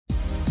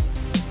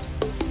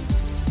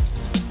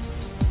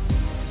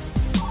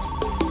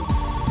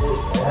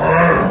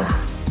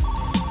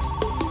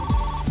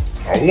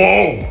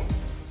Hello?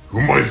 Who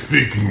am I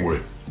speaking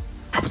with?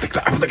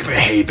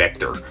 Hey,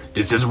 Vector.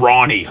 This is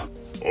Ronnie.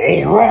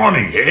 Oh,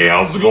 Ronnie. Hey,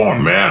 how's it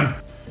going, man?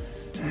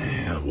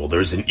 Well,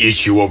 there's an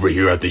issue over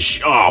here at the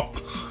shop.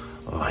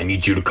 I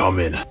need you to come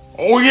in.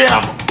 Oh,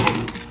 yeah.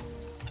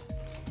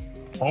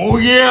 Oh,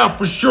 yeah,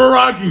 for sure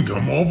I can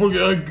come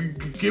over.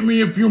 Give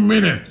me a few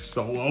minutes.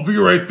 I'll be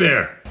right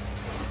there.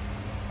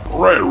 All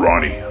right,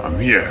 Ronnie, I'm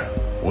here.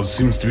 What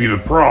seems to be the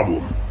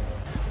problem?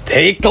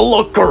 Take a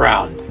look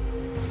around.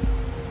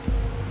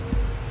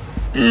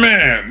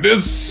 Man,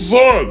 this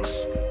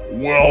sucks.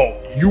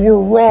 Well, you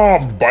were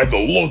robbed by the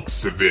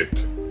looks of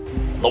it.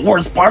 The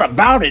worst part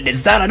about it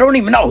is that I don't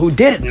even know who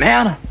did it,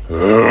 man.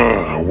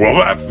 Well,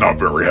 that's not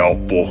very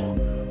helpful.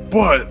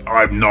 But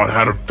I've not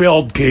had a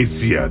failed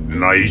case yet,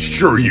 and I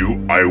assure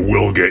you I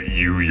will get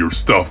you your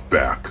stuff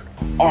back.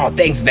 Oh,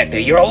 thanks, Vector.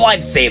 You're a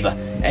lifesaver.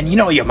 And you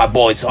know you're my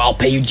boy, so I'll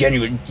pay you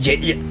generous.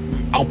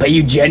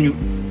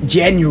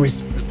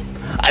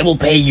 I will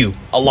pay you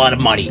a lot of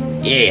money.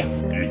 Yeah.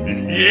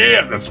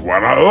 Yeah, that's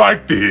what I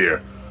like to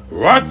hear.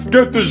 Let's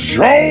get the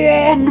show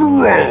on the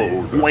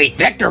road. Wait,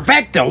 Vector,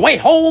 wait,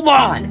 hold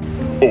on.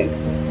 Oh,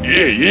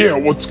 yeah,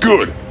 what's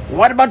good?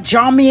 What about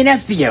Johnny and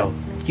Espio?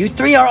 You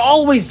three are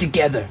always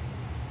together.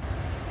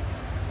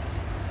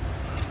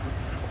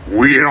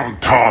 We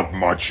don't talk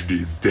much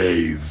these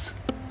days.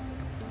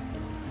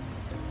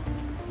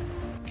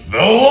 The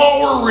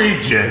lower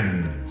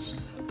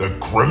regions, the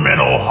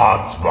criminal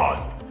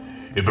hotspot.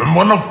 If I'm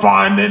gonna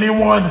find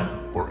anyone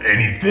or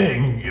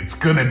anything, it's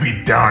gonna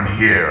be down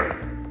here.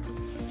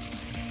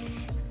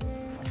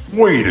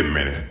 Wait a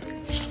minute.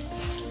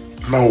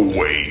 No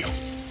way.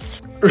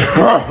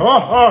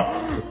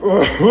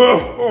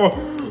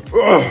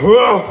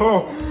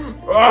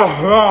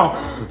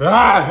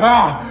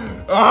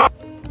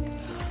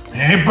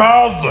 Hey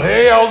pals,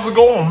 hey, how's it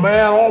going,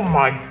 man? Oh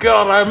my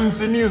god, I haven't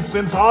seen you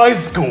since high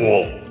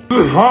school.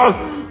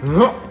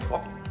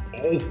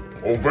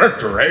 Oh,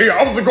 Vector, hey,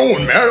 how's it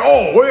going, man?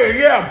 Oh, hey,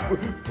 yeah,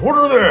 put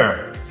her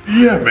there.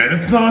 Yeah, man,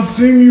 it's nice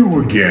seeing you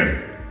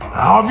again.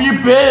 How have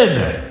you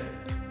been?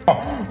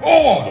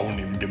 Oh, don't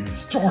even get me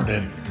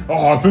started.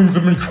 Oh, things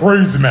have been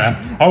crazy, man.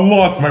 I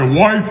lost my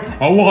wife,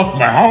 I lost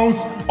my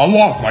house, I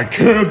lost my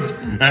kids,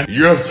 and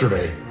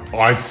yesterday,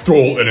 I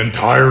stole an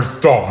entire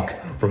stock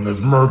from this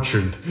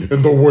merchant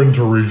in the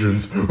winter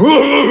regions.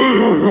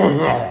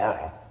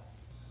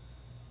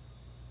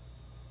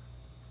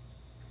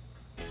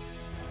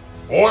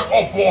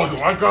 Boy,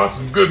 I got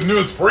some good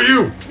news for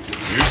you.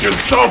 Use your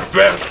stuff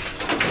back.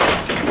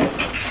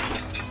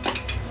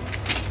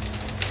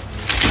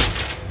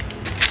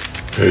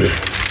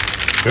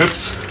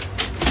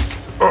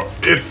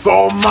 It's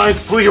all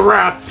nicely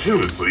wrapped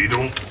too, so you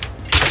don't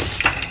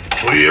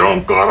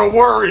gotta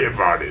worry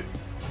about it.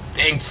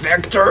 Thanks,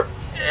 Vector.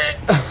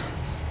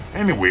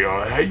 Anyway,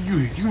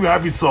 you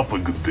have yourself a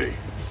good day.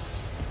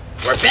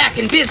 We're back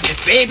in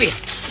business, baby.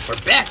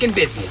 We're back in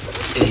business.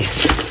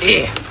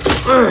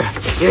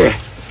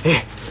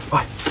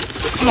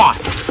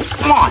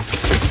 Come on.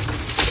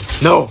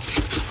 No.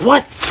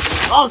 What?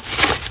 Oh,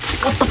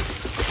 what the?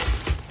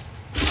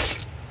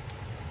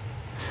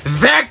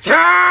 Vector!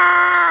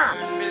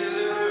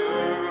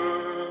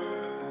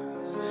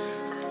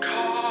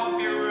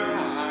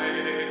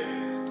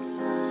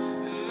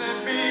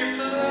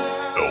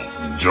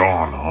 Elton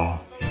John, huh?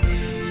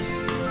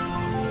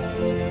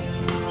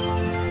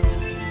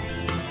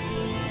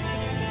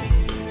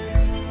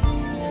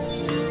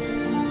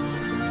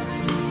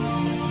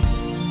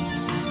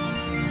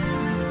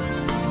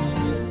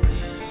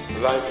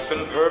 Life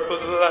and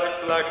purpose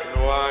like black and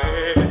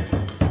white.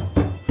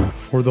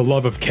 For the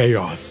love of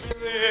chaos.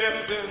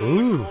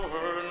 Ooh.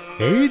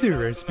 Hey there,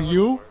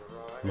 Espio.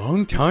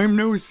 Long time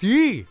no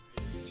see.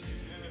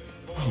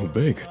 Oh,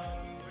 Big.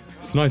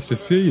 It's nice to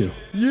see you.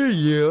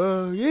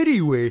 Yeah.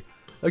 Anyway,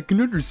 I can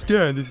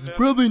understand this is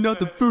probably not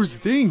the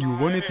first thing you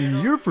wanted to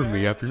hear from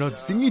me after not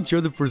seeing each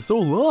other for so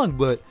long,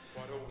 but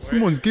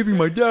someone's giving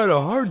my dad a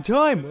hard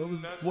time. I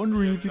was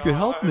wondering if you could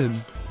help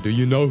him. Do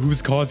you know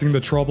who's causing the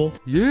trouble?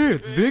 Yeah,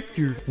 it's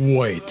Victor.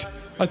 Wait.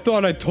 I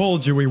thought I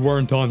told you we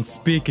weren't on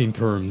speaking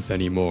terms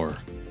anymore.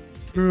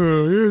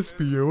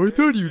 Espio, I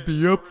thought you'd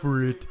be up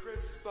for it.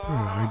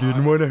 I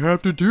didn't want to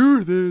have to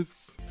do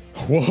this.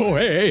 Whoa,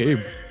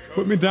 hey,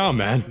 put me down,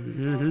 man.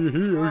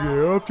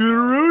 Okay, off to the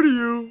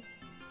rodeo.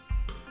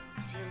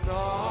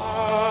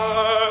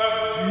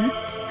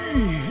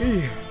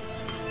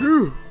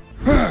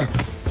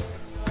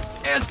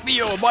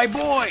 Espio, my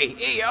boy!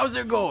 Hey, how's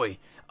it going?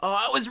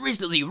 I was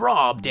recently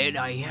robbed and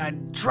I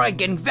had tried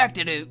getting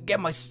Vector to get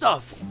my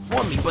stuff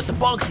for me, but the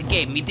box he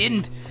gave me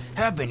didn't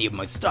have any of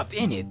my stuff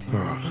in it.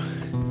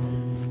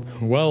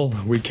 Well,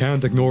 we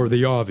can't ignore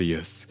the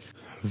obvious.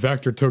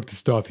 Vector took the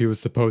stuff he was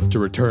supposed to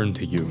return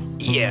to you.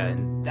 Yeah,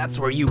 and that's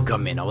where you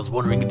come in. I was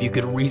wondering if you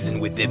could reason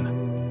with him.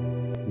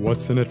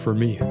 What's in it for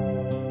me?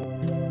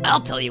 I'll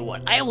tell you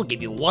what, I will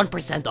give you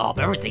 1% off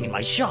everything in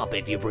my shop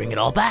if you bring it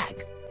all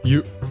back.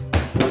 You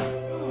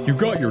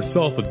got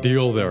yourself a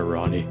deal there,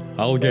 Ronnie.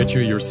 I'll get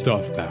you your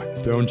stuff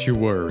back. Don't you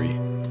worry.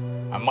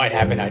 I might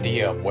have an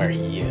idea of where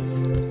he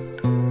is.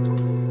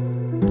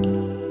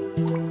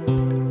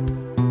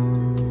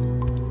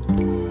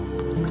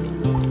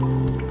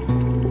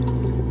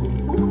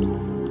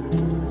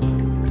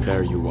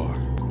 there you are.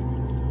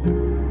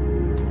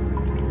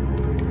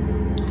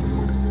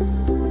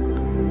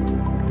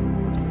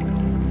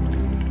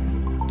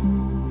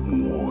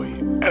 Boy,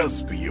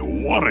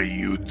 Espio, what are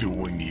you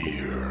doing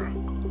here?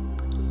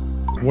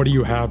 What do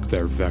you have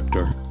there,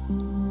 Vector?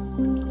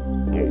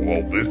 Oh,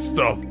 all this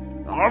stuff?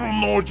 I don't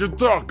know what you're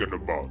talking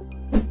about.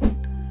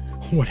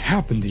 What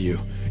happened to you?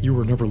 You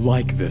were never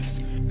like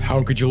this.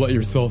 How could you let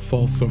yourself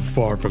fall so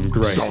far from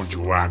grace?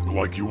 Don't you act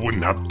like you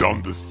wouldn't have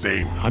done the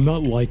same. I'm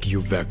not like you,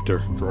 Vector.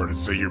 Trying to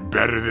say you're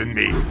better than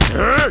me.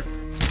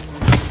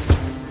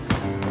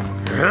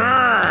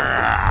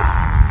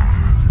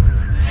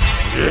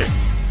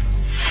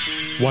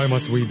 Why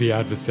must we be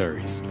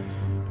adversaries?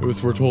 It was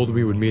foretold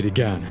we would meet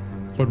again.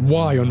 But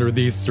why under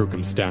these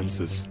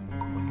circumstances?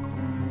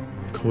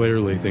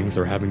 Clearly things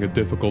are having a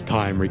difficult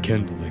time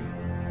rekindling.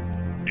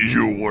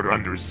 You would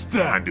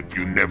understand if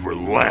you never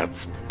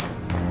left.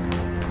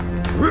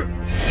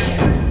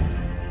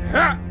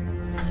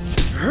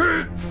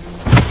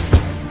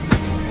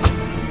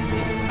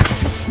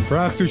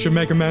 Perhaps we should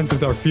make amends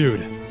with our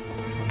feud.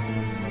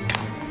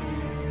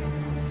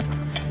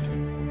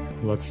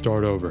 Let's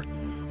start over.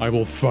 I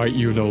will fight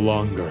you no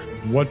longer.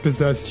 What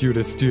possessed you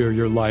to steer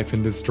your life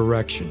in this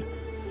direction?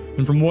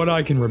 And from what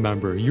I can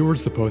remember, you were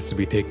supposed to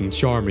be taking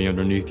Charmy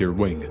underneath your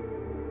wing.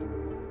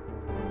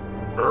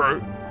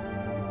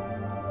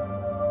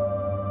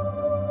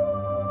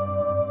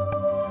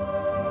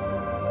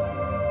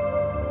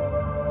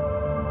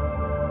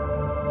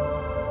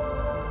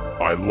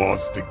 I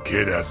lost a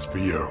kid,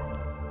 Espio.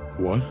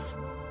 What?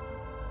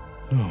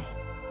 No.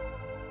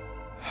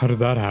 How did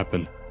that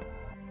happen?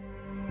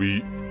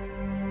 We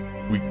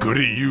could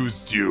have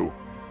used you,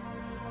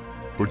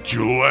 but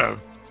you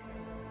left.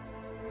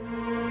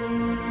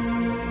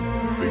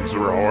 Things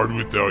are hard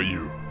without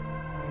you.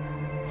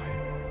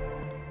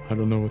 I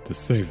don't know what to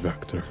say,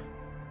 Vector.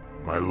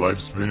 My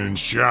life's been in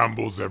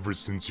shambles ever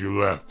since you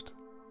left.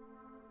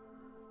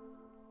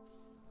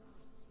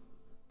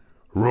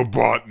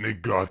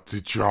 Robotnik got to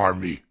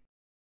Charmy.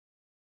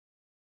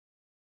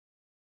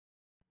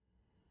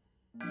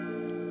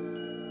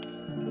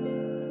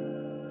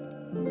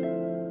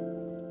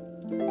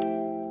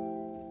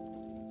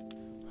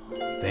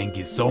 Thank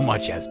you so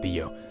much,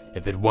 Espio.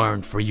 If it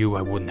weren't for you,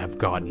 I wouldn't have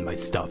gotten my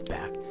stuff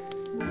back.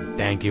 And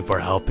thank you for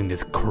helping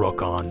this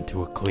crook on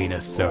to a cleaner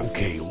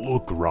surface. Okay,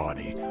 look,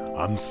 Ronnie.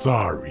 I'm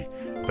sorry.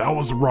 That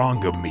was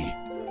wrong of me.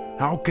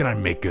 How can I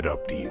make it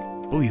up to you?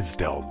 Please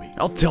tell me.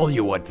 I'll tell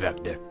you what,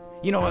 Vector.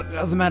 You know what,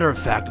 as a matter of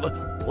fact,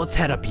 let's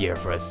head up here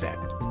for a sec.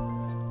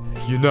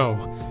 You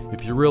know,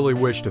 if you really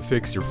wish to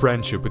fix your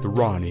friendship with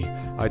Ronnie,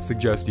 I'd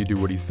suggest you do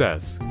what he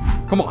says.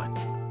 Come on.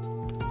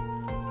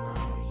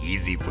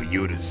 Easy for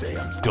you to say.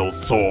 I'm still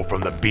sore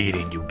from the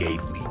beating you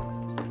gave me.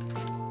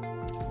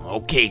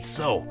 Okay,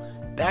 so,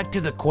 back to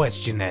the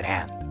question at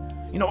hand.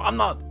 You know, I'm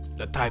not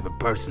the type of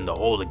person to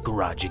hold a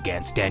grudge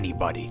against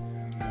anybody.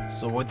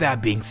 So with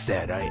that being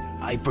said,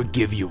 I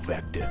forgive you,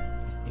 Vector.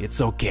 It's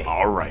okay.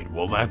 Alright,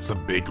 well that's a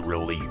big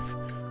relief.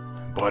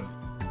 But,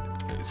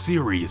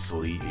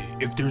 seriously,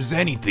 if there's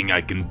anything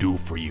I can do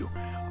for you,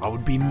 I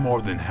would be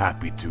more than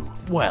happy to.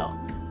 Well,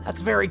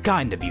 that's very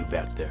kind of you,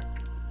 Vector.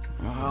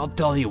 I'll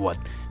tell you what,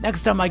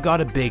 next time I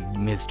got a big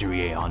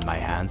mystery on my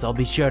hands, I'll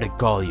be sure to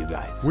call you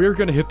guys. We're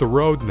gonna hit the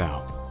road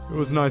now. It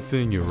was nice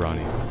seeing you,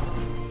 Ronnie.